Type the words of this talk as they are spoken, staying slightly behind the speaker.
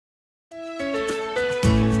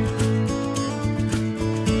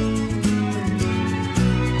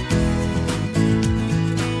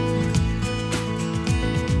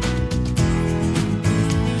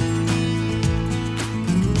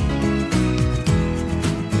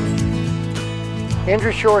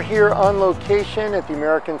Andrew Schorr here on location at the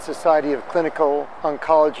American Society of Clinical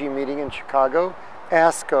Oncology meeting in Chicago,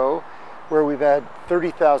 ASCO, where we've had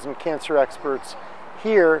 30,000 cancer experts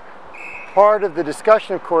here. Part of the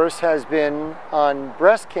discussion, of course, has been on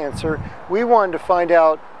breast cancer. We wanted to find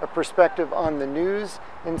out a perspective on the news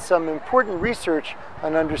and some important research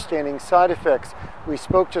on understanding side effects. We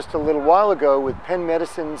spoke just a little while ago with Penn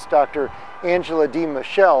Medicine's Dr. Angela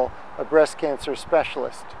DeMichele, a breast cancer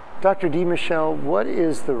specialist. Dr. DeMichele, what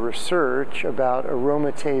is the research about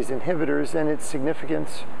aromatase inhibitors and its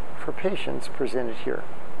significance for patients presented here?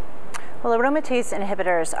 Well, aromatase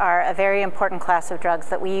inhibitors are a very important class of drugs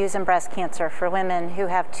that we use in breast cancer for women who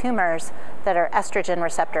have tumors that are estrogen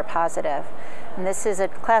receptor positive. And this is a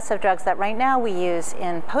class of drugs that right now we use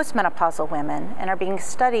in postmenopausal women and are being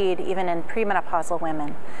studied even in premenopausal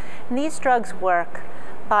women. And these drugs work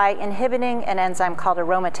by inhibiting an enzyme called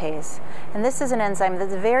aromatase. And this is an enzyme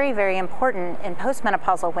that's very, very important in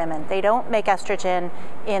postmenopausal women. They don't make estrogen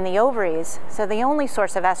in the ovaries, so the only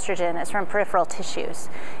source of estrogen is from peripheral tissues.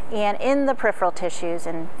 And in the peripheral tissues,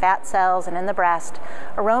 in fat cells and in the breast,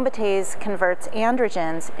 aromatase converts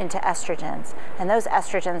androgens into estrogens. And those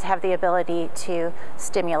estrogens have the ability to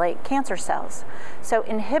stimulate cancer cells. So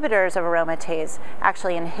inhibitors of aromatase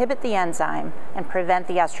actually inhibit the enzyme and prevent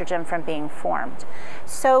the estrogen from being formed.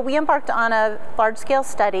 So we embarked on a large-scale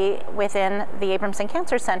study within the Abramson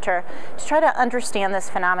Cancer Center to try to understand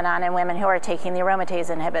this phenomenon in women who are taking the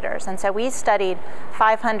aromatase inhibitors. And so we studied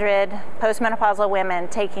 500 postmenopausal women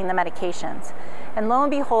taking the medications. And lo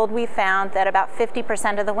and behold, we found that about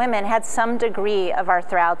 50% of the women had some degree of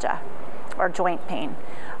arthralgia or joint pain.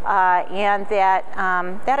 And that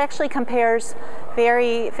actually compares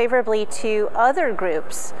very favorably to other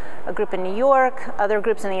groups, a group in New York, other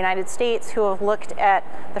groups in the United States who have looked at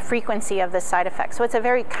the frequency of this side effect. So it's a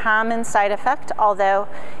very common side effect, although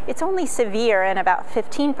it's only severe in about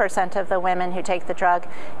 15% of the women who take the drug.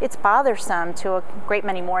 It's bothersome to a great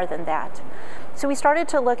many more than that. So we started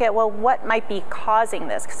to look at, well, what might be causing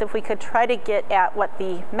this? Because if we could try to get at what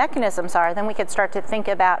the mechanisms are, then we could start to think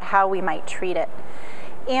about how we might treat it.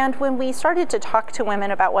 And when we started to talk to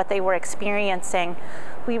women about what they were experiencing,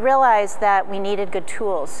 we realized that we needed good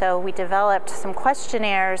tools. So we developed some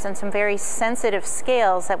questionnaires and some very sensitive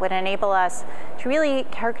scales that would enable us to really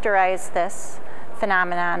characterize this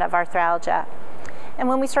phenomenon of arthralgia. And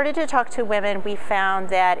when we started to talk to women, we found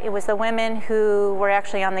that it was the women who were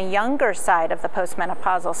actually on the younger side of the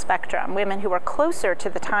postmenopausal spectrum, women who were closer to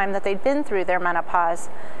the time that they'd been through their menopause,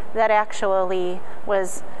 that actually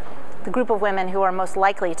was the group of women who are most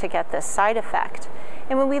likely to get this side effect.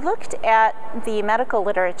 And when we looked at the medical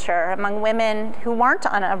literature among women who aren't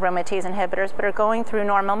on aromatase inhibitors but are going through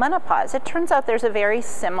normal menopause, it turns out there's a very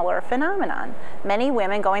similar phenomenon. Many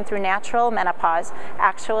women going through natural menopause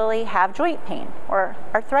actually have joint pain or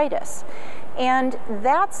arthritis. And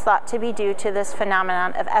that's thought to be due to this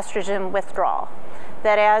phenomenon of estrogen withdrawal.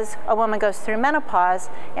 That as a woman goes through menopause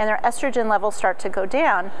and their estrogen levels start to go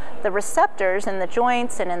down, the receptors in the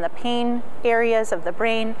joints and in the pain areas of the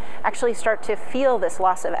brain actually start to feel this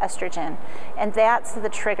loss of estrogen. And that's the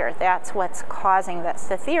trigger. That's what's causing this.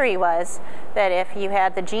 The theory was that if you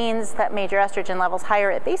had the genes that made your estrogen levels higher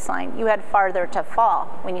at baseline, you had farther to fall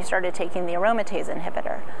when you started taking the aromatase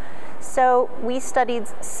inhibitor. So we studied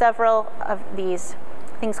several of these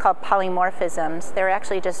things called polymorphisms. They're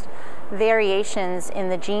actually just variations in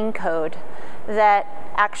the gene code that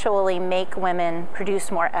actually make women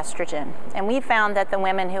produce more estrogen. And we found that the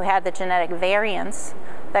women who had the genetic variants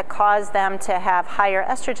that caused them to have higher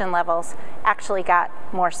estrogen levels actually got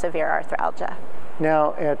more severe arthralgia.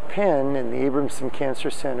 Now at Penn in the Abramson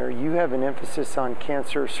Cancer Center, you have an emphasis on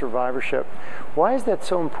cancer survivorship. Why is that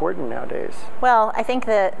so important nowadays? Well, I think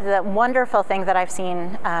the wonderful thing that I've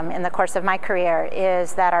seen in the course of my career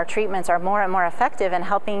is that our treatments are more and more effective in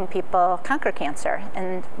helping people conquer cancer.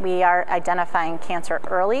 And we are identifying cancer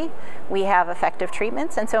early. We have effective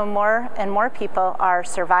treatments, and so more and more people are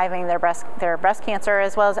surviving their breast cancer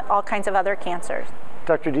as well as all kinds of other cancers.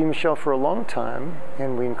 Dr. DeMichele, for a long time,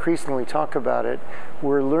 and we increasingly talk about it,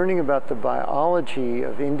 we're learning about the biology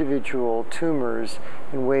of individual tumors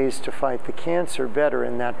and ways to fight the cancer better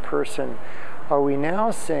in that person. Are we now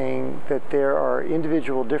saying that there are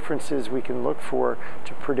individual differences we can look for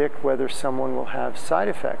to predict whether someone will have side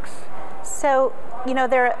effects? So, you know,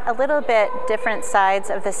 they're a little bit different sides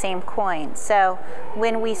of the same coin. So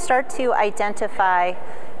when we start to identify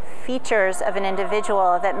features of an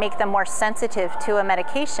individual that make them more sensitive to a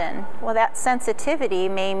medication. Well, that sensitivity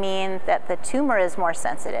may mean that the tumor is more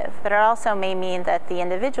sensitive, but it also may mean that the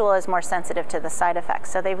individual is more sensitive to the side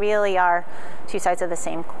effects. So they really are two sides of the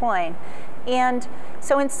same coin. And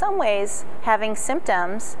so in some ways, having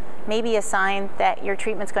symptoms may be a sign that your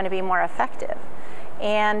treatment's going to be more effective.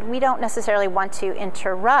 And we don't necessarily want to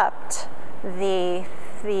interrupt the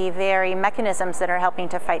very mechanisms that are helping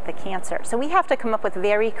to fight the cancer. So we have to come up with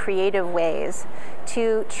very creative ways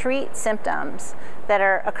to treat symptoms that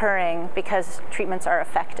are occurring because treatments are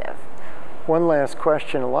effective. One last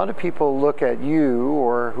question. A lot of people look at you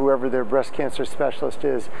or whoever their breast cancer specialist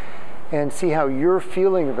is and see how you're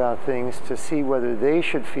feeling about things to see whether they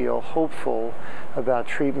should feel hopeful about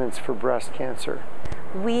treatments for breast cancer.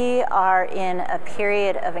 We are in a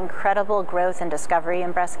period of incredible growth and discovery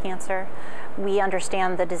in breast cancer. We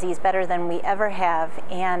understand the disease better than we ever have,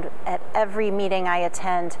 and at every meeting I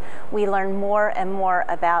attend, we learn more and more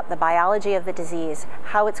about the biology of the disease,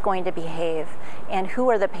 how it's going to behave, and who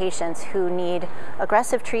are the patients who need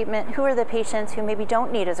aggressive treatment, who are the patients who maybe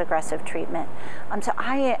don't need as aggressive treatment. So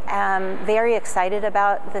I am very excited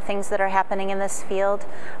about the things that are happening in this field.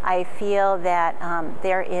 I feel that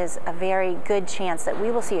there is a very good chance that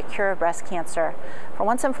we will see a cure of breast cancer for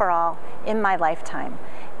once and for all in my lifetime.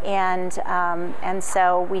 And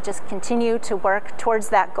so we just continue to work towards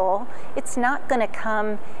that goal. It's not going to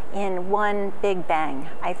come in one big bang.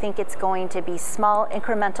 I think it's going to be small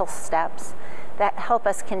incremental steps that help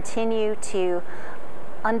us continue to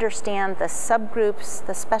understand the subgroups,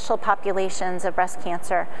 the special populations of breast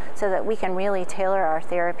cancer, so that we can really tailor our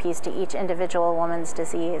therapies to each individual woman's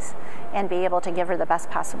disease and be able to give her the best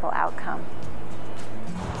possible outcome.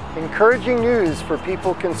 Encouraging news for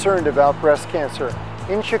people concerned about breast cancer.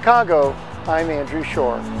 In Chicago, I'm Andrew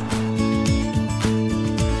Schorr.